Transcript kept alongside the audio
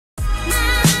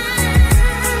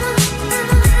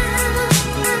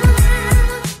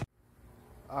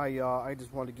Alright, y'all, I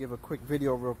just wanted to give a quick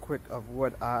video real quick of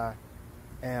what I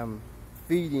am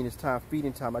feeding. It's time,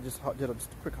 feeding time. I just did a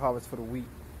quick harvest for the week.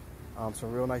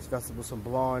 Some real nice vegetables, some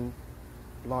blonde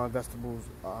vegetables,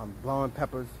 blonde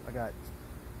peppers. I got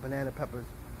banana peppers,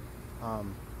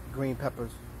 green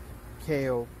peppers,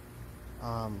 kale,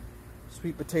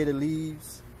 sweet potato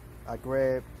leaves I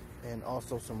grabbed, and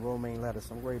also some romaine lettuce.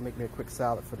 I'm ready to make me a quick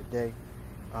salad for the day.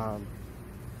 And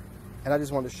I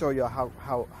just wanted to show you how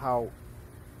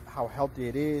healthy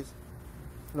it is.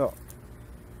 Look.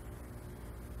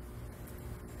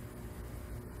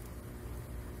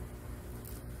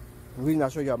 The reason I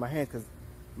show y'all my hands because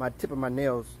my tip of my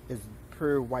nails is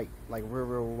pure white, like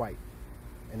real white.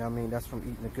 And I mean, that's from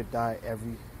eating a good diet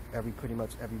pretty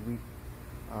much every week,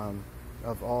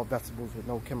 of all vegetables with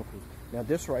no chemicals. Now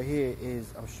this right here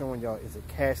is, I'm showing y'all, is a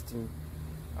casting,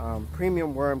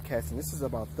 premium worm casting. This is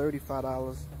about $35.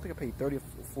 I think I paid $30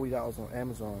 or $40 on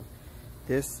Amazon.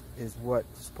 This is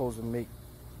what's supposed to make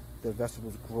the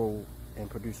vegetables grow and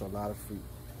produce a lot of fruit.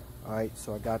 All right,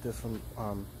 so I got this from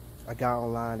a guy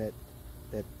online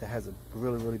that has a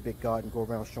really big garden, go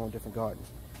around showing different gardens.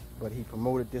 But he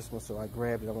promoted this one, so I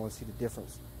grabbed it. I want to see the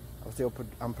difference.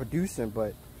 I'm producing,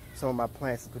 but some of my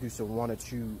plants are producing one or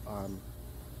two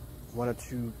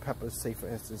peppers. Say for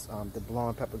instance, the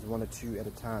blonde peppers, 1 or 2 at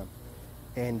a time.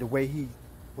 And the way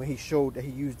when he showed that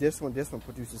he used this one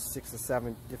produces 6 or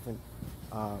 7 different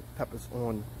peppers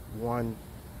on one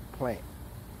plant.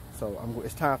 So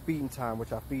it's time feeding time,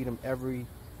 which I feed them every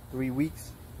 3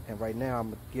 weeks. And right now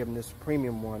I'm giving this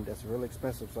premium one that's really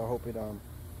expensive. So I hope it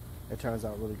turns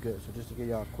out really good. So just to give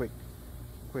y'all a quick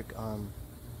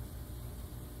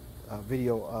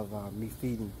video of me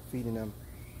feeding them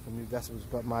some new vegetables.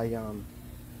 But my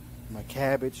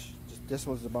cabbage, this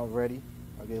one's about ready.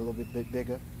 I'll get a little bit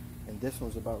bigger, and this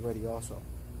one's about ready also.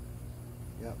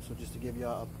 Yeah. So just to give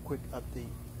y'all a quick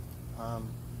update, I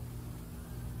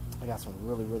got some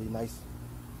really nice.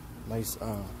 Look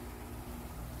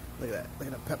at that. Look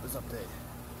at the peppers up there.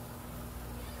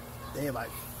 They're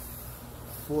like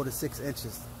 4 to 6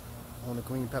 inches on the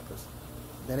green peppers.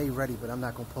 They ain't ready, but I'm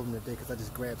not gonna pull them today because I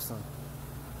just grabbed some.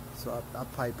 So I'll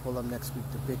probably pull them next week,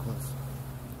 the big ones.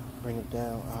 Bring it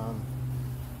down.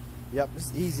 Yep,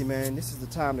 it's easy, man. This is the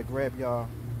time to grab y'all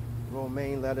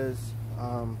romaine lettuce.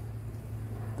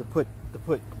 To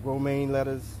put romaine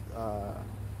lettuce.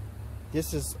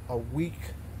 This is a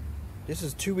week. This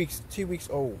is 2 weeks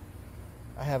old.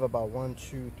 I have about 1,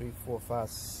 2, 3, 4, 5,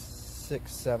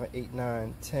 6, 7, 8,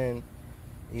 9, 10,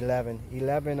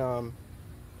 11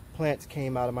 plants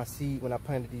came out of my seed when I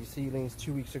planted these seedlings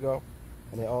 2 weeks ago,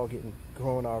 and they're all getting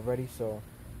grown already. So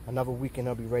another week and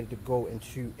they'll be ready to go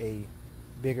into a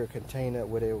bigger container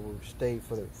where they will stay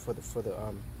for the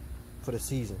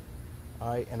season. All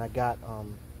right, and I got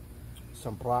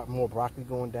some more broccoli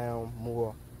going down,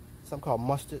 something called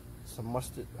mustard, some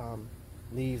mustard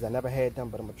leaves. I never had them,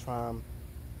 but I'm gonna try them.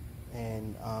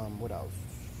 And what else?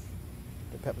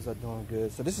 The peppers are doing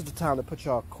good. So this is the time to put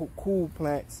y'all cool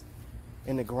plants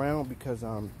in the ground, because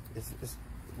it's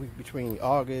between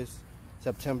August,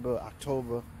 September,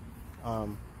 October,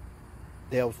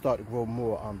 they'll start to grow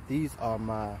more. These are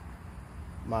my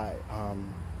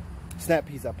snap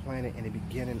peas I planted in the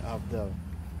beginning of the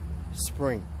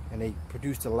spring, and they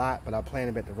produced a lot, but I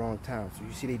planted them at the wrong time. So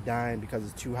you see they dying because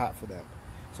it's too hot for them.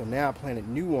 So now I planted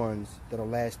new ones that'll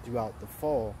last throughout the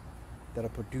fall, that'll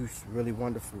produce really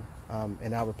wonderful.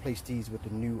 And I'll replace these with the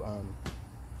new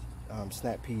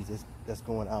snap peas that's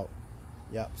going out.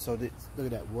 Yep. So look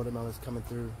at that, watermelon's coming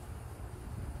through.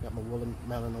 Got my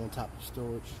watermelon on top of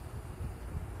storage.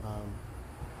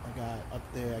 I got up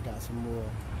there, I got some more.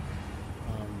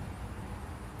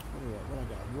 What I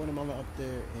got? Watermelon up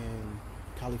there and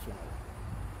cauliflower.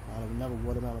 I have another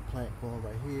watermelon plant growing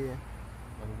right here.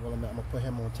 I'm gonna put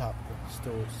him on top of the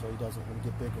storage so he doesn't want to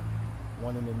get bigger.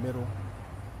 One in the middle,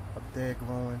 up there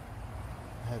growing.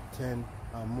 I have 10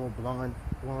 more blonde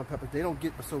peppers. They don't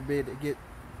get so big. They get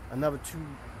another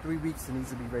 2-3 weeks and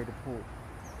these will be ready to pull.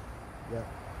 Yeah.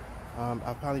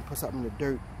 I'll probably put something in the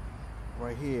dirt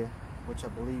right here, which I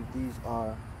believe these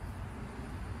are.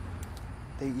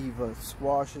 They either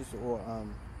squashes or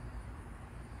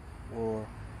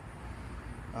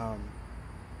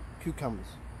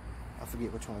cucumbers. I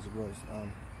forget which ones it was.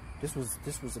 This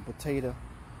was a potato.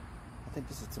 I think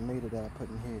this is tomato that I put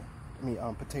in here. I mean,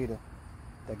 potato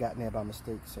that got in there by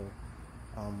mistake. So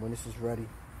when this is ready,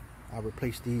 I'll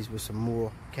replace these with some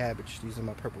more cabbage. These are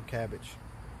my purple cabbage.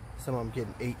 Some of them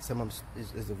getting ate. Some of them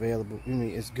is available. I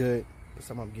mean, it's good, but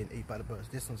some of them getting ate by the bugs.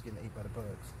 This one's getting ate by the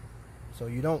bugs. So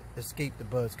you don't escape the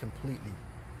bugs completely.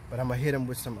 But I'm gonna hit them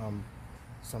with some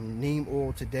some neem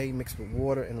oil today mixed with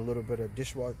water and a little bit of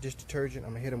dish detergent.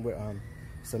 I'm gonna hit them with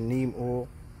some neem oil.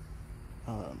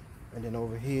 And then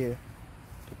over here,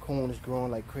 the corn is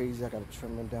growing like crazy. I gotta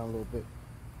trim them down a little bit,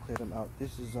 clear them out.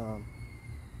 This is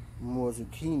more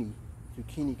zucchini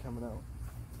coming out.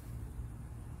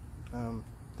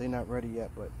 They're not ready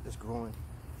yet, but it's growing.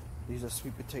 These are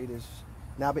sweet potatoes.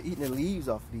 Now I've been eating the leaves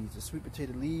off of these. The sweet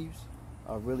potato leaves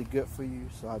are really good for you,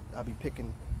 so I'll be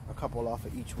picking a couple off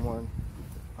of each one.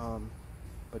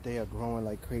 But they are growing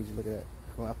like crazy. Look at that.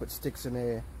 When I put sticks in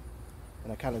there,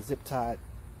 and I kind of zip tied,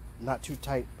 not too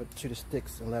tight, but to the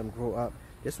sticks, and let them grow up.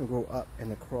 This one grow up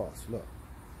and across. Look,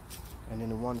 and then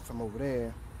the one from over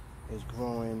there is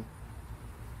growing.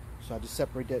 So I just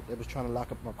separate that. They was trying to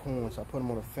lock up my corn, so I put them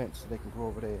on a fence so they can grow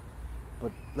over there.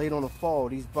 But later on the fall,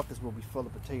 these buckets will be full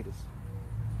of potatoes.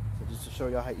 So just to show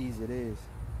y'all how easy it is.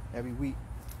 Every week,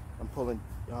 I'm pulling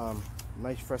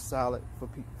nice fresh salad for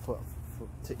people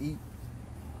to eat.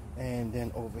 And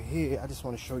then over here, I just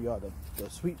want to show y'all the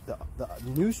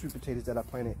new sweet potatoes that I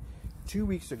planted 2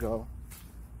 weeks ago,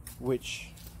 which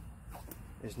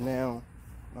is now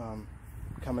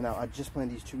coming out. I just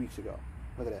planted these 2 weeks ago.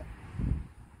 Look at that.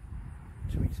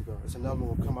 2 weeks ago. There's another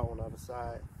one will come out on the other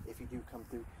side if you do come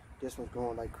through. This one's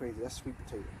growing like crazy. That's sweet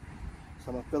potato. So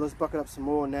I'm gonna fill this bucket up some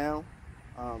more now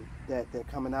that they're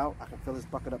coming out. I can fill this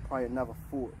bucket up probably another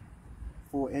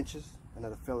 4 inches, and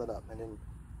that'll fill it up. And then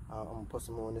I'm gonna put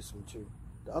some more in this one too.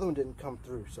 The other one didn't come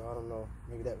through, so I don't know.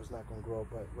 Maybe that was not gonna grow,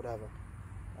 but whatever.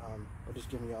 But just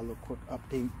giving y'all a little quick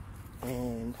update.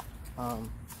 And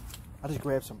I just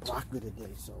grabbed some broccoli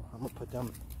today, so I'm gonna put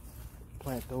them,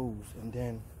 plant those, and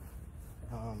then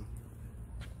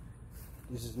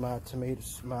this is my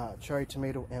tomatoes, my cherry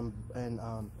tomato and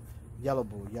yellow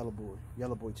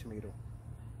boy tomato.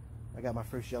 I got my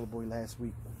first yellow boy last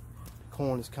week. The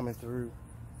corn is coming through.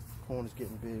 Corn is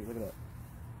getting big. Look at that.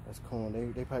 That's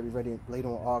corn. They probably ready late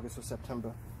on August or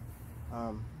September.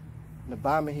 In the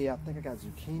bottom of here, I think I got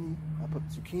zucchini. I put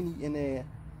zucchini in there,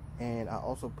 and I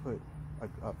also put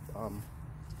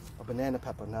a banana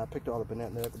pepper. Now I picked all the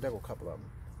banana. There were a couple of them.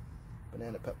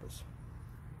 Banana peppers.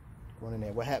 Going in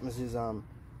there. What happens is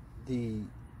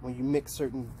when you mix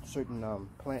certain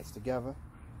plants together,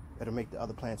 it'll make the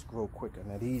other plants grow quicker.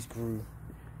 Now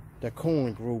the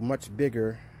corn grew much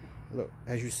bigger, look,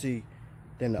 as you see,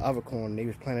 than the other corn. They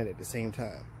was planted at the same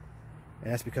time,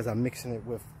 and that's because I'm mixing it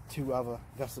with 2 other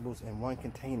vegetables in 1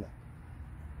 container.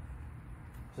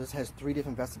 So this has 3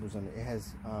 different vegetables in it. It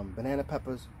has banana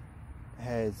peppers, it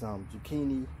has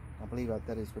zucchini, I believe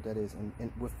that is what that is,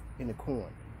 in the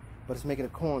corn. But it's making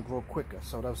the corn grow quicker.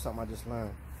 So that was something I just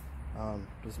learned.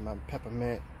 This is my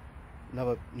peppermint,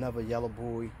 another yellow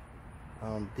boy.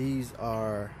 These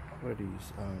are, what are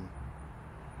these?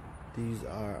 These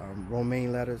are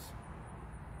romaine lettuce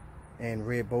and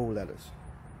red bowl lettuce.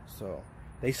 So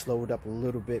they slowed up a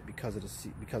little bit because it's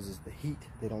the heat.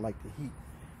 They don't like the heat.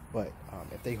 But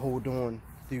if they hold on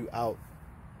throughout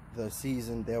the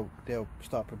season, they'll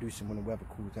start producing when the weather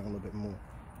cools down a little bit more.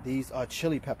 These are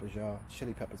chili peppers, y'all.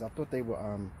 Chili peppers. I thought they were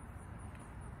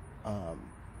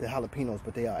the jalapenos,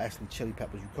 but they are actually chili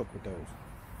peppers. You cook with those.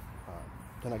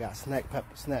 Then I got snap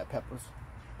peppers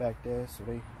back there. So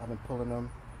I've been pulling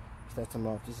them, set them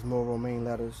off. This is more romaine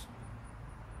lettuce.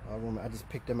 I just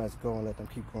picked them as go and let them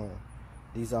keep growing.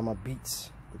 These are my beets.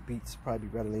 The beets probably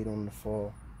be ready later on in the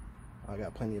fall. I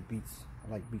got plenty of beets.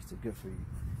 I like beets. They're good for you.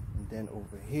 And then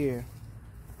over here,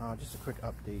 just a quick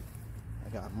update. I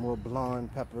got more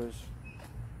blonde peppers.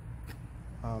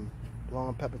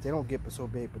 Blonde peppers, they don't get so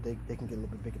big, but they can get a little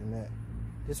bit bigger than that.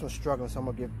 This one's struggling, so I'm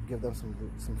gonna give them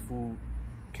some food.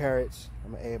 Carrots,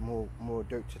 I'm gonna add more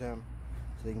dirt to them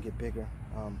so they can get bigger.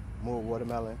 More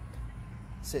watermelon,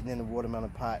 sitting in the watermelon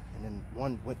pot, and then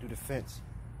one went through the fence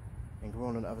and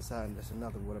growing on the other side, and there's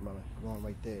another watermelon growing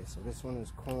right there. So this one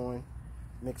is corn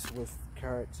mixed with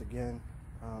carrots again.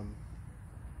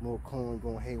 More corn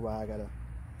going haywire. I gotta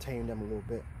tame them a little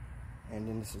bit. And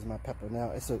then this is my pepper.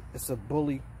 Now it's a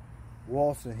bully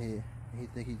Walson here. He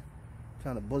think he's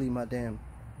trying to bully my damn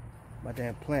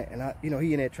plant, and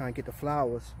he in there trying to get the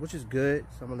flowers, which is good.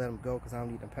 So I'm gonna let him go because I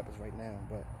don't need them peppers right now.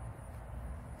 But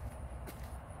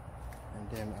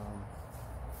and then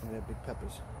they're big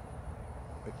peppers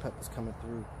coming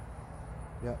through.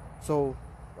 Yep. So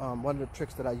one of the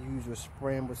tricks that I used was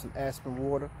spraying with some Aspen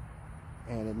water,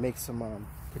 and it makes them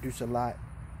produce a lot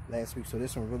last week. So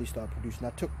this one really started producing.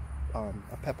 I took a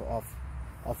pepper off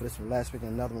of this one last week,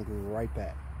 and another one grew right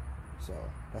back. So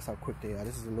that's how quick they are.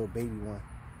 This is a little baby one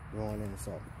growing in.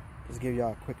 So just give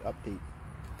y'all a quick update.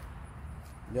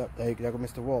 Yep, there go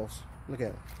Mr. Walsh. Look at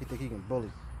him. He think he can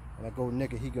bully. And I go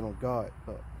nigga, he get on guard.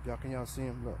 Look, can y'all see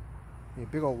him? Look. Yeah,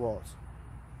 big old walls.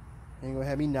 Ain't gonna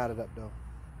have me knotted up though.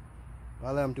 But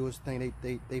I let him do his thing.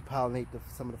 They pollinate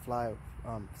some of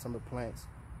the plants,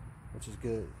 which is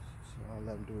good. So I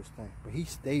let him do his thing. But he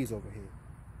stays over here.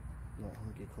 Look, let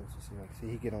me get closer. See,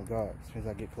 he get on guard. As soon as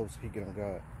I get closer, he get on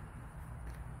guard.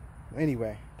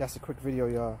 Anyway, that's a quick video,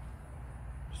 y'all.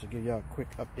 Just to give y'all a quick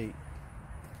update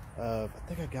of, I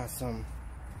think I got some,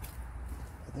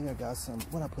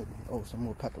 what I put in here? Oh, some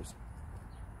more peppers.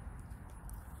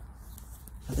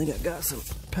 I think I got some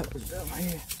peppers down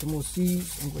here. Some more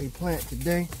seeds I'm going to plant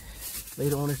today.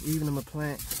 Later on this evening, I'm going to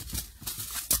plant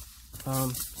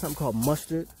something called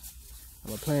mustard. I'm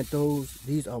going to plant those.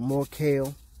 These are more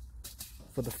kale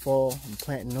for the fall. I'm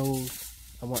planting those.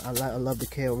 I love the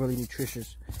kale, really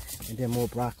nutritious. And then more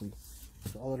broccoli.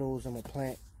 So all of those I'm going to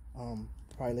plant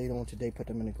probably later on today, put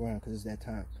them in the ground because it's that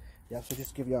time. Yeah, so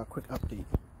just give y'all a quick update.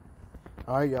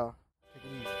 All right, y'all. Take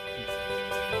it easy.